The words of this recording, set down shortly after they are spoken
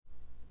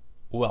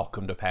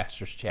Welcome to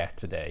Pastor's Chat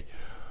today.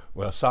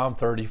 Well, Psalm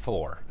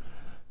 34.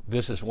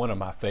 This is one of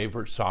my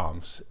favorite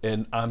Psalms,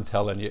 and I'm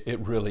telling you, it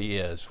really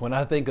is. When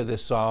I think of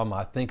this Psalm,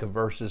 I think of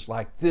verses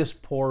like, "This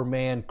poor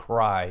man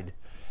cried,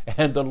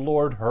 and the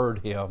Lord heard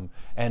him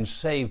and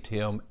saved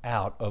him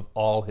out of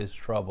all his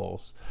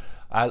troubles."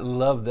 I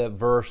love that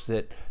verse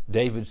that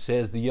David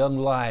says, "The young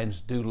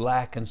lions do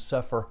lack and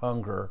suffer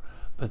hunger,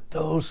 but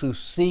those who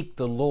seek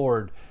the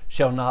Lord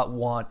shall not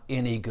want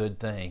any good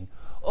thing.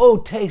 Oh,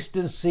 taste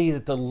and see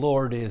that the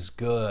Lord is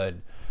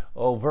good."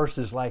 Oh,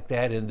 verses like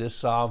that in this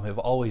psalm have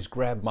always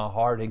grabbed my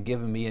heart and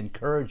given me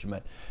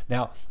encouragement.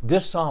 Now,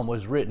 this psalm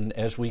was written,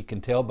 as we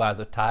can tell by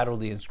the title,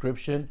 the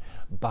inscription,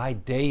 by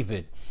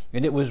David.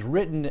 And it was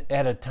written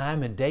at a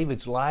time in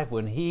David's life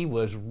when he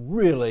was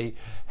really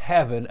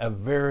having a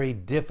very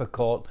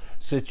difficult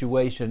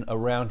situation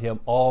around him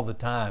all the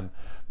time.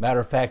 Matter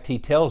of fact, he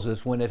tells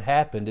us when it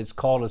happened. It's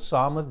called a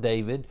Psalm of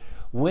David,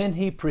 when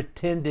he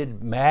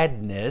pretended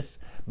madness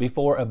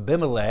before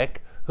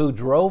Abimelech, who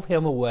drove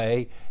him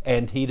away,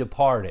 and he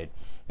departed.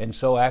 And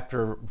so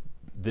after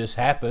this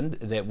happened,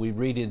 that we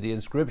read in the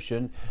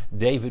inscription,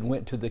 David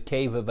went to the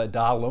cave of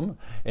Adullam,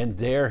 and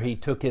there he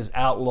took his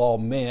outlaw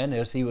men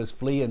as he was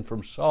fleeing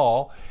from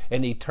Saul,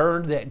 and he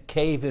turned that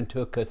cave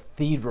into a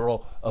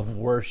cathedral of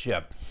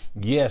worship.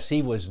 Yes,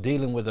 he was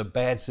dealing with a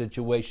bad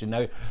situation.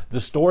 Now,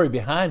 the story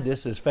behind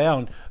this is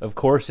found, of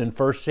course, in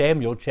 1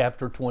 Samuel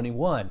chapter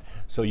 21.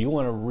 So you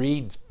want to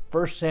read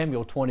 1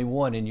 Samuel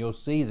 21 and you'll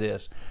see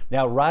this.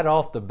 Now, right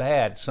off the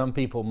bat, some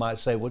people might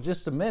say, well,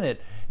 just a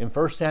minute. In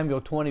 1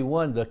 Samuel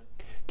 21, the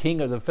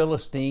king of the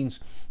Philistines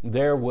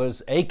there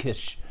was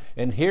Achish,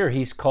 and here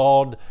he's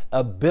called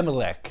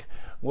Abimelech.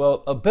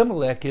 Well,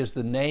 Abimelech is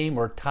the name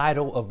or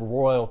title of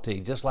royalty,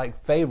 just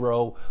like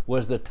Pharaoh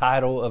was the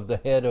title of the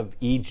head of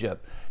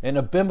Egypt. And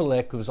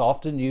Abimelech was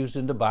often used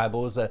in the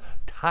Bible as a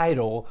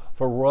title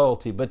for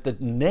royalty. But the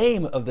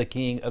name of the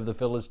king of the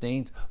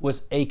Philistines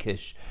was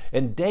Achish.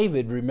 And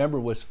David,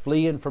 remember, was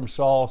fleeing from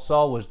Saul.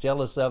 Saul was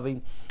jealous of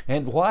him.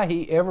 And why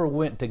he ever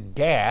went to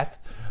Gath,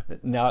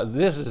 now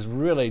this is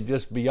really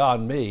just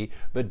beyond me,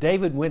 but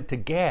David went to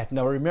Gath.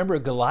 Now remember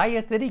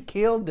Goliath that he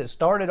killed, that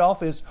started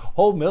off his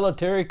whole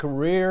military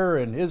career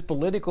and his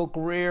political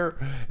career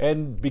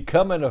and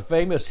becoming a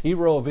famous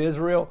hero of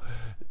Israel?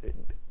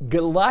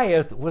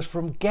 Goliath was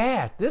from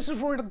Gath. This is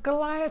where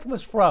Goliath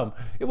was from.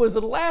 It was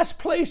the last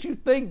place you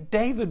think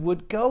David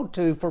would go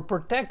to for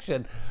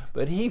protection.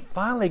 But he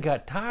finally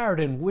got tired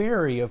and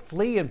weary of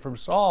fleeing from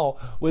Saul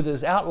with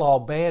his outlaw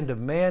band of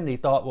men. He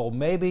thought, well,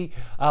 maybe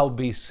I'll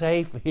be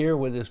safe here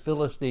with this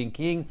Philistine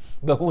king.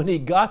 But when he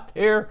got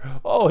there,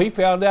 he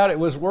found out it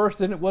was worse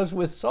than it was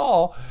with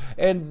Saul.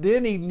 And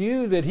then he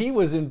knew that he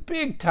was in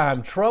big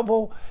time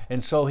trouble.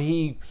 And so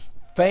he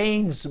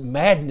feigns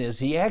madness.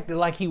 He acted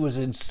like he was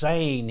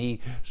insane. He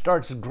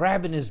starts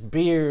grabbing his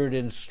beard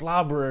and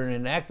slobbering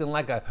and acting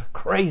like a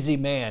crazy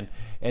man.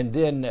 And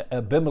then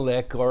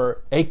Abimelech,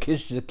 or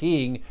Achish the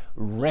king,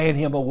 ran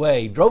him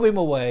away, drove him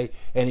away,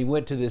 and he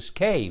went to this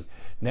cave.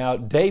 Now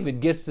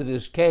David gets to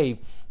this cave,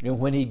 and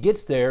when he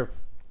gets there,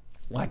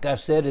 like I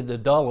said, in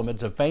Adullam,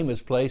 it's a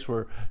famous place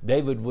where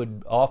David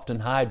would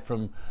often hide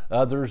from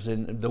others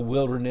in the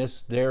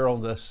wilderness there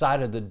on the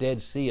side of the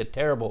Dead Sea, a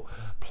terrible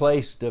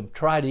place to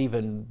try to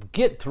even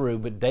get through.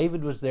 But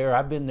David was there.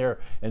 I've been there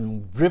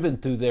and driven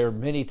through there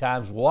many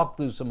times, walked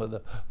through some of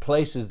the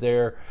places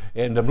there,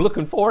 and I'm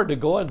looking forward to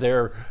going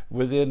there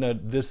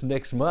within this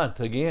next month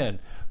again.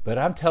 But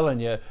I'm telling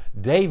you,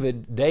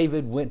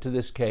 David went to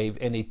this cave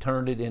and he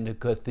turned it into a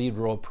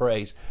cathedral of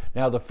praise.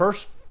 Now, the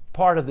first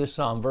part of this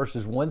psalm,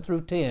 verses 1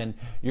 through 10,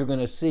 you're going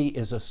to see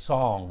is a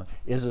song.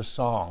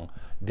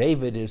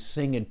 David is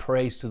singing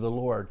praise to the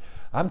Lord.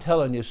 I'm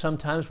telling you,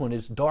 sometimes when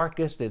it's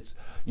darkest,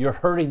 you're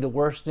hurting the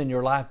worst in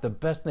your life, the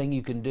best thing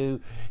you can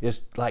do is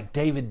like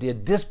David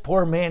did. This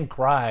poor man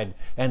cried,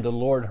 and the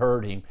Lord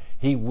heard him.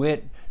 He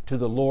went to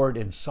the Lord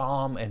in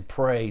psalm and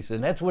praise,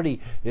 and that's what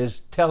he is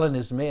telling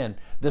his men.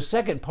 The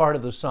second part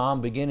of the psalm,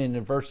 beginning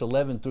in verse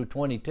 11 through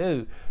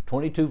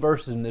 22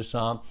 verses in this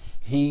psalm,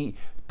 he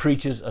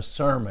preaches a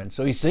sermon.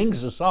 So he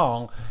sings a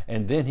song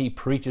and then he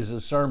preaches a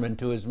sermon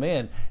to his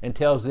men and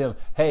tells them,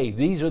 hey,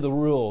 these are the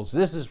rules.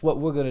 This is what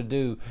we're going to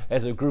do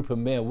as a group of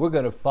men. We're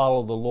going to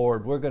follow the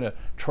Lord. We're going to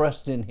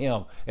trust in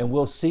him. And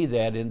we'll see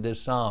that in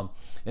this psalm.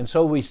 And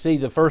so we see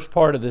the first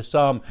part of this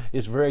psalm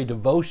is very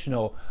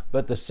devotional,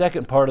 but the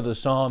second part of the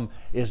psalm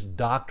is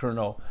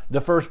doctrinal.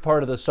 The first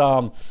part of the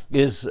psalm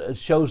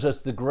shows us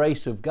the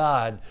grace of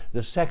God.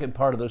 The second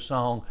part of the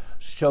psalm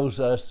shows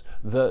us,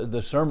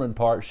 the sermon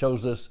part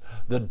shows us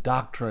the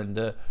doctrine,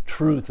 the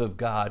truth of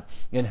God,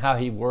 and how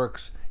he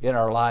works in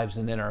our lives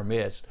and in our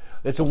midst.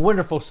 It's a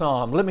wonderful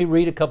psalm. Let me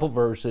read a couple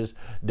verses.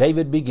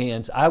 David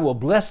begins, "I will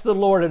bless the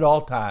Lord at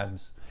all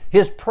times.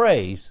 His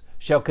praise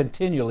shall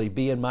continually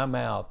be in my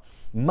mouth.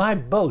 My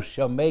boast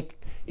shall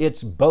make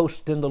its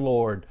boast in the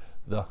Lord.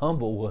 The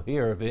humble will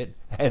hear of it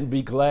and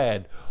be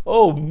glad.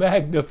 Oh,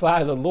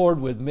 magnify the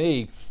Lord with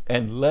me,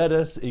 and let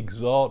us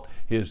exalt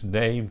his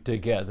name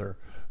together."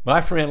 My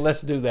friend,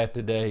 let's do that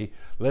today.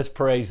 Let's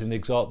praise and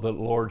exalt the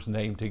Lord's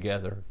name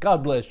together.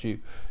 God bless you,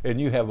 and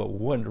you have a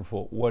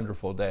wonderful,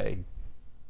 wonderful day.